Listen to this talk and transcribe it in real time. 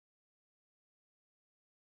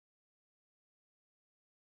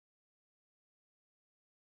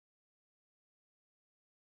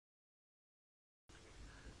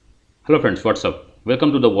Hello friends, what's up?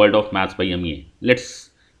 Welcome to the world of maths by Amiya. Let's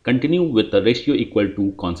continue with the ratio equal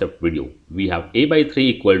to concept video. We have a by 3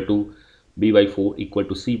 equal to b by 4 equal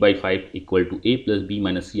to c by 5 equal to a plus b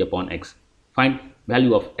minus c upon x. Find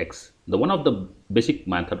value of x. The one of the basic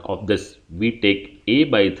method of this, we take a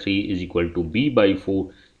by 3 is equal to b by 4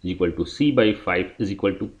 is equal to c by 5 is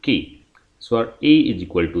equal to k. So our a is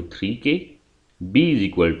equal to 3k, b is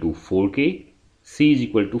equal to 4k, c is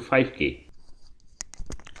equal to 5k.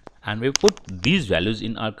 And we put these values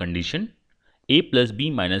in our condition a plus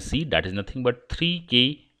b minus c, that is nothing but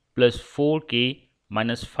 3k plus 4k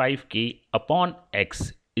minus 5k upon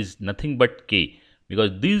x is nothing but k,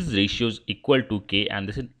 because these ratios equal to k and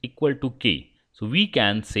this is equal to k. So we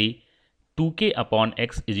can say 2k upon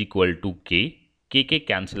x is equal to k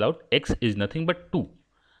cancel out, x is nothing but 2.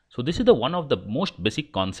 So this is the one of the most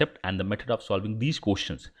basic concept and the method of solving these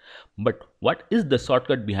questions. But what is the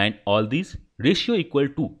shortcut behind all these? Ratio equal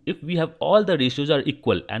to. If we have all the ratios are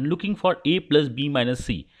equal and looking for a plus b minus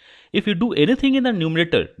c. If you do anything in the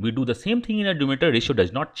numerator, we do the same thing in the numerator, ratio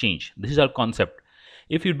does not change. This is our concept.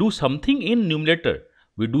 If you do something in numerator,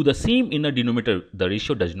 we do the same in the denominator, the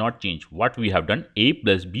ratio does not change. What we have done, a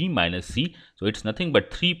plus b minus c. So it's nothing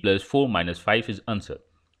but 3 plus 4 minus 5 is answer.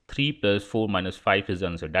 3 plus 4 minus 5 is the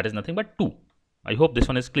answer. That is nothing but 2. I hope this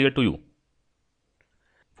one is clear to you.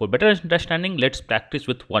 For better understanding, let's practice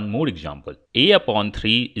with one more example. A upon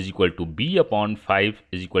 3 is equal to b upon 5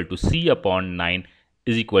 is equal to c upon 9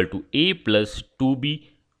 is equal to a plus 2b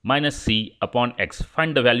minus c upon x.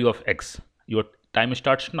 Find the value of x. Your time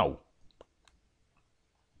starts now.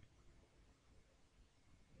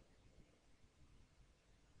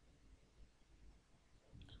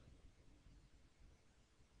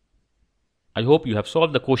 I hope you have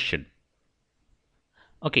solved the question.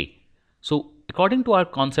 Okay, so according to our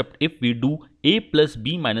concept, if we do a plus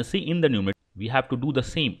b minus c in the numerator, we have to do the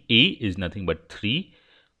same. A is nothing but 3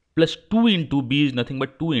 plus 2 into b is nothing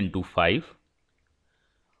but 2 into 5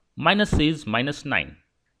 minus c is minus 9.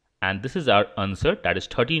 And this is our answer, that is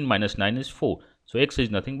 13 minus 9 is 4. So x is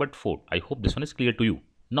nothing but 4. I hope this one is clear to you.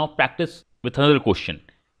 Now practice with another question.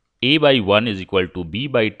 A by 1 is equal to b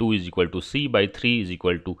by 2 is equal to c by 3 is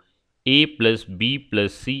equal to a plus b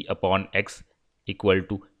plus c upon x equal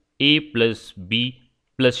to a plus b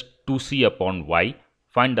plus 2c upon y.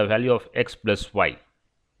 Find the value of x plus y.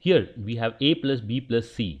 Here we have a plus b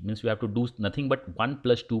plus c, means we have to do nothing but 1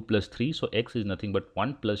 plus 2 plus 3. So x is nothing but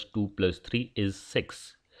 1 plus 2 plus 3 is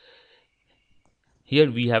 6. Here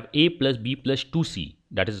we have a plus b plus 2c,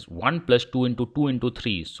 that is 1 plus 2 into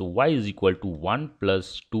 3. So y is equal to 1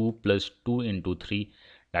 plus 2 plus 2 into 3,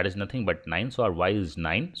 that is nothing but 9. So our y is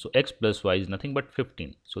 9. So x plus y is nothing but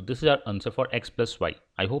 15. So this is our answer for x plus y.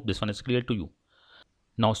 I hope this one is clear to you.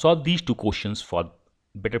 Now solve these two questions for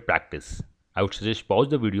better practice. I would suggest pause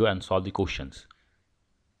the video and solve the questions.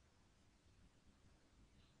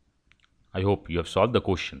 I hope you have solved the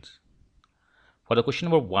questions. For the question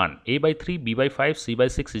number 1, a by 3, b by 5, c by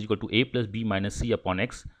 6 is equal to a plus b minus c upon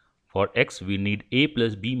x. For x, we need a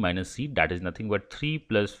plus b minus c, that is nothing but 3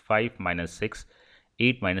 plus 5 minus 6.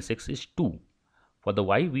 8 minus 6 is 2. For the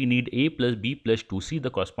y, we need a plus b plus 2c. The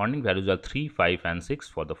corresponding values are 3, 5 and 6.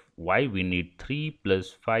 For the y, we need 3 plus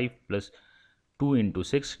 5 plus 2 into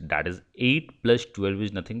 6, that is 8 plus 12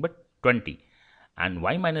 is nothing but 20. And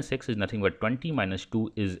y minus x is nothing but 20 minus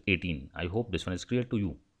 2 is 18. I hope this one is clear to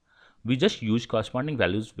you. We just use corresponding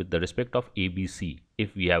values with the respect of a, b, c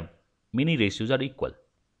if we have many ratios are equal.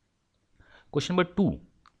 Question number 2.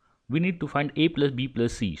 We need to find a plus b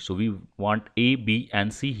plus c. So we want a, b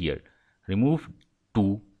and c here. Remove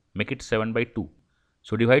 2, make it 7 by 2.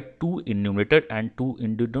 So divide 2 in numerator and 2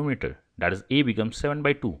 in denominator. That is a becomes 7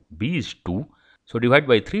 by 2. B is 2. So divide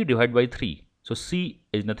by 3, divide by 3. So c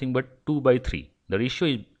is nothing but 2 by 3. The ratio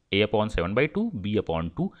is a upon 7 by 2, b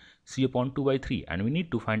upon 2, c upon 2 by 3. And we need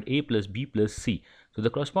to find a plus b plus c. So the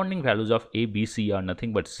corresponding values of a, b, c are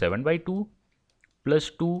nothing but 7 by 2 plus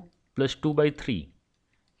 2 plus 2 by 3.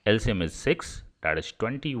 LCM is 6, that is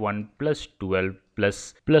 21 plus 12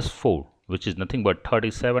 plus 4, which is nothing but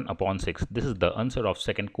 37 upon 6. This is the answer of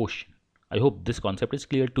second question. I hope this concept is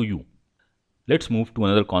clear to you. Let's move to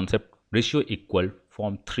another concept, ratio equal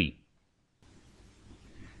form 3.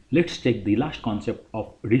 Let's take the last concept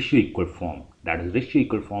of ratio equal form, that is ratio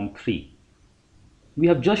equal form 3. We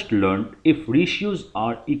have just learned if ratios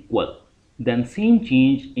are equal, then same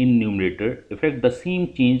change in numerator affect the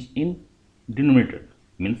same change in denominator.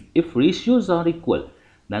 Means if ratios are equal,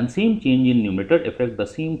 then same change in numerator affect the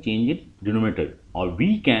same change in denominator. Or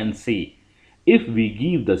we can say, if we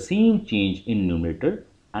give the same change in numerator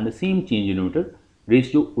and the same change in denominator,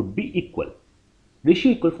 ratio would be equal.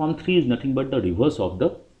 Ratio equal form 3 is nothing but the reverse of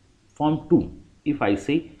the Form 2, if I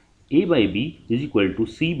say A by B is equal to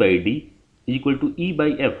C by D is equal to E by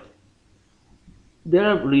F, there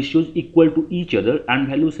are ratios equal to each other and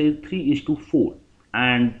value says 3 is to 4,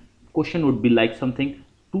 and question would be like something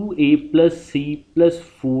 2A plus C plus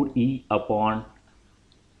 4E upon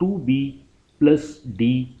 2B plus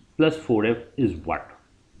D plus 4F is what?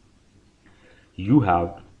 You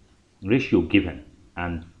have ratio given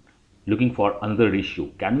and looking for another ratio.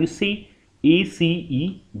 Can we say A, C,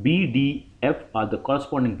 E, B, D, F are the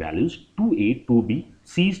corresponding values 2A, 2B,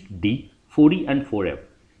 C, D, 4E and 4F.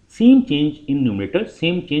 Same change in numerator,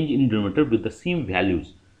 same change in denominator with the same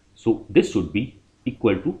values. So this should be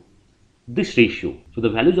equal to this ratio. So the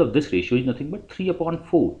values of this ratio is nothing but 3 upon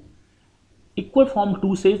 4. Equal form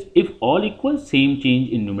 2 says if all equal, same change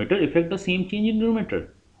in numerator affect the same change in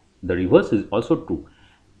denominator. The reverse is also true.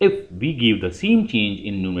 If we give the same change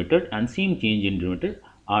in numerator and same change in denominator,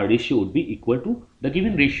 our ratio would be equal to the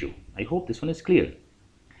given ratio. I hope this one is clear.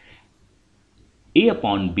 A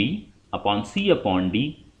upon B upon C upon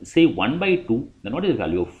D, say 1 by 2, then what is the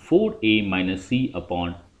value of 4A minus C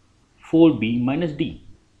upon 4B minus D?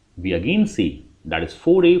 We again say that is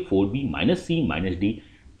 4A, 4B minus C minus D.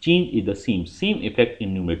 Change is the same effect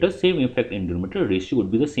in numerator, same effect in denominator, ratio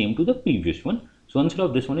would be the same to the previous one. So answer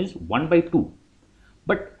of this one is 1 by 2.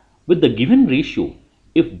 But with the given ratio,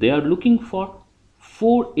 if they are looking for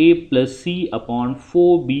 4A plus C upon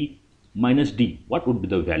 4B minus D, what would be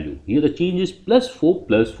the value? Here the change is plus 4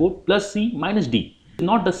 plus C minus D.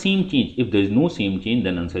 Not the same change. If there is no same change,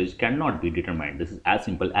 then answer is cannot be determined. This is as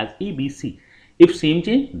simple as A, B, C. If same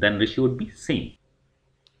change, then ratio would be same.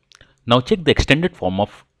 Now check the extended form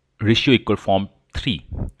of ratio equal form 3.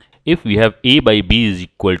 If we have A by B is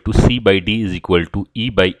equal to C by D is equal to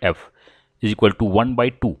E by F is equal to 1 by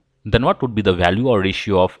 2, then what would be the value or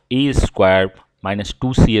ratio of A square minus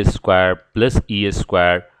 2CS square plus ES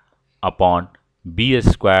square upon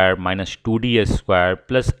BS square minus 2DS square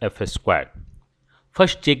plus FS square?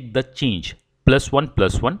 First check the change, plus 1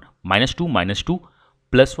 minus 2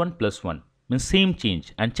 plus 1 means same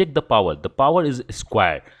change, and check the power. The power is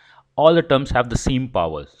square. All the terms have the same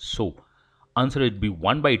power. So answer would be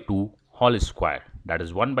 1 by 2 whole square, that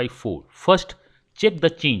is 1 by 4. First check the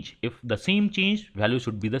change. If the same change, value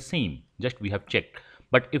should be the same. Just we have checked.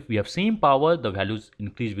 But if we have same power, the values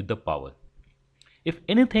increase with the power. If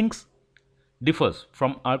anything differs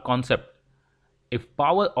from our concept, if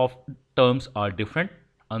power of terms are different,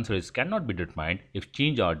 answer is cannot be determined. If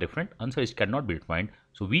change are different, answer is cannot be determined.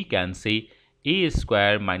 So we can say A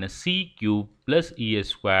square minus C cube plus E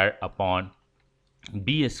square upon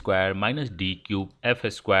B square minus D cube F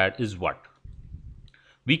square is what?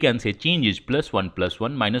 We can say change is plus 1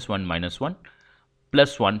 minus 1 minus 1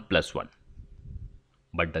 plus 1 plus 1.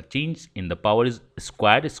 But the change in the power is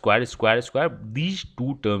square. These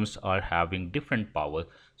two terms are having different power.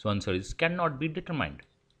 So answer is cannot be determined.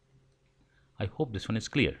 I hope this one is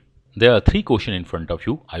clear. There are 3 questions in front of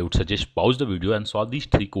you. I would suggest pause the video and solve these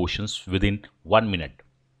 3 questions within 1 minute.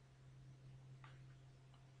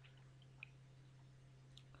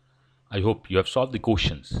 I hope you have solved the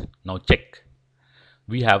questions. Now check.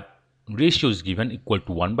 We have ratios given equal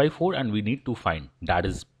to 1 by 4 and we need to find, that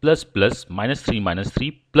is plus minus 3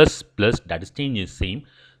 plus that is change is same,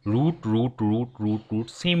 root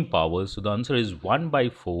same power. So the answer is 1 by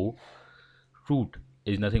 4 root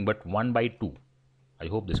is nothing but 1 by 2. I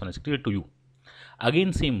hope this one is clear to you.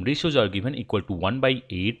 Again same ratios are given equal to 1 by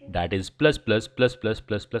 8, that is plus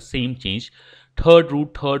same change, third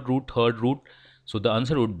root. So the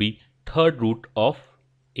answer would be third root of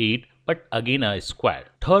 8, but again a square.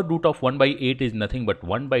 Third root of 1 by 8 is nothing but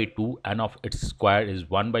 1 by 2 and of its square is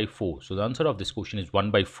 1 by 4. So the answer of this question is 1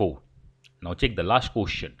 by 4. Now check the last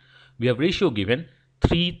question. We have ratio given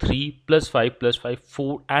 3 plus 5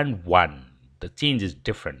 4 and 1. The change is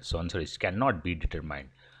different. So answer is cannot be determined.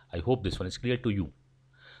 I hope this one is clear to you.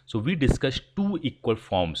 So we discussed 2 equal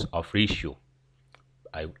forms of ratio.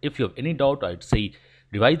 If you have any doubt, I'd say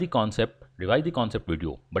revise the concept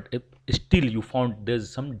video. But if still you found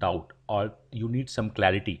there's some doubt or you need some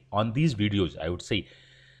clarity on these videos, I would say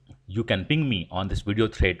you can ping me on this video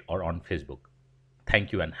thread or on Facebook.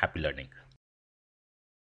 Thank you and happy learning.